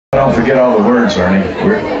Don't forget all the words, Ernie.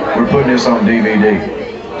 We're putting this on DVD.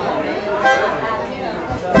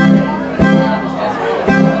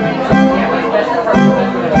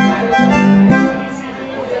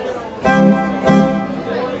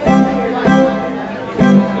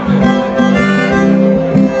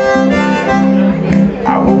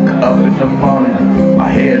 I woke up in the morning, my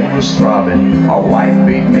head was throbbing. My wife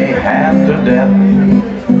beat me half to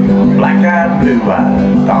death. Black-eyed,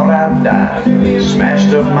 blue-eyed, thought I'd died.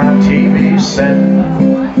 Smashed up my TV set.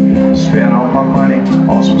 Spent all my money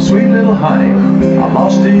on some sweet little honey. I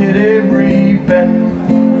lost it every bet.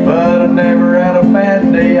 But I never had a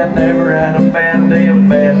bad day. I never had a bad day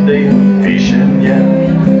of fishing yet.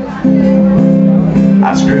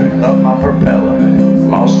 I screwed up my propeller,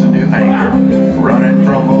 lost a new anchor, running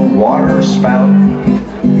from a water spout.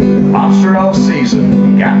 Lobster all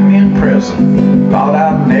season, got me in prison, thought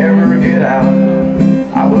I'd never get out.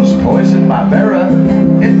 I was poisoned by Vera,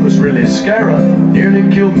 it was really scary, nearly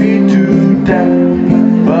killed me to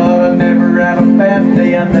death. But I never had a bad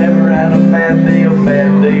day, I never had a bad day of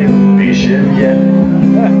fishing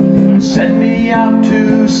yet. Set me out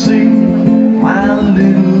to sea, my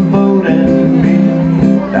little boat and me,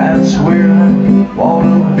 that's where I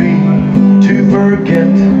wanna be, to forget.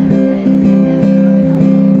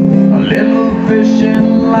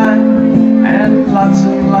 Fishing line and lots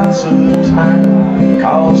of time,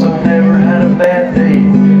 'cause I've never had a bad day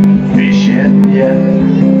fishing yet.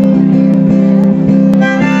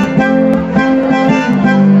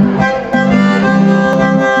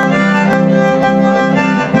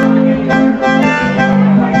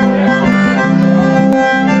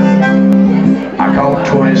 I caught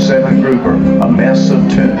 27 grouper, a mess of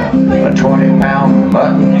tuna, a 20-pound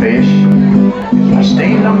mutton fish. I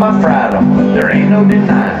steamed them, I fried them, there ain't no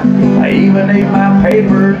denying. I even ate my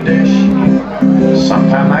paper dish.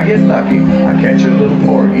 Sometime I get lucky, I catch a little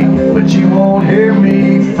porky, but you won't hear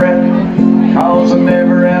me fret, 'cause I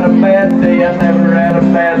never had a bad day, I never had a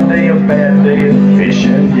bad day of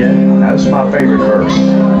fishing yet. That's my favorite verse.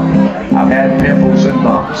 I've had pimples and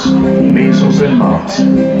bumps, measles and mumps,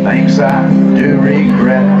 things I do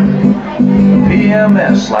regret.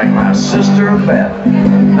 PMS like my sister Beth,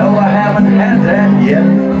 no I haven't had that yet.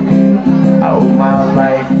 I owe my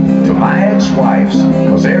life to my ex-wives,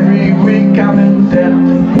 'cause every week I'm in debt.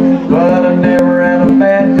 But I never had a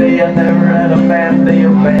bad day, I never had a bad day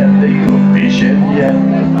of fishing yet.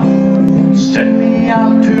 Set me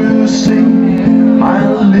out to sea, my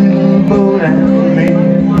little boat and me,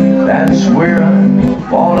 that's where I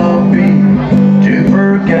wanna be, to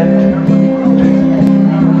forget.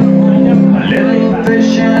 A little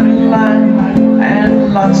fishing line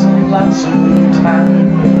and lots of time,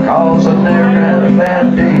 'cause I never had a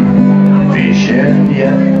bad day fishing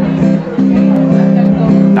yet.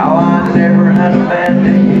 No, I never had a bad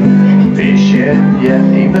day fishing yet.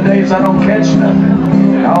 Even the days I don't catch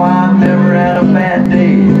nothing, no, I never had a bad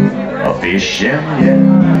day of fishing yet.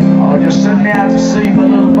 Oh, just send me out to sea, my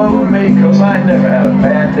little boat and me, 'cause I ain't never had a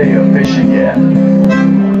bad day of fishing yet.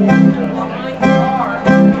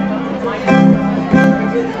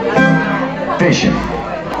 Fishing.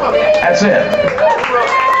 That's it.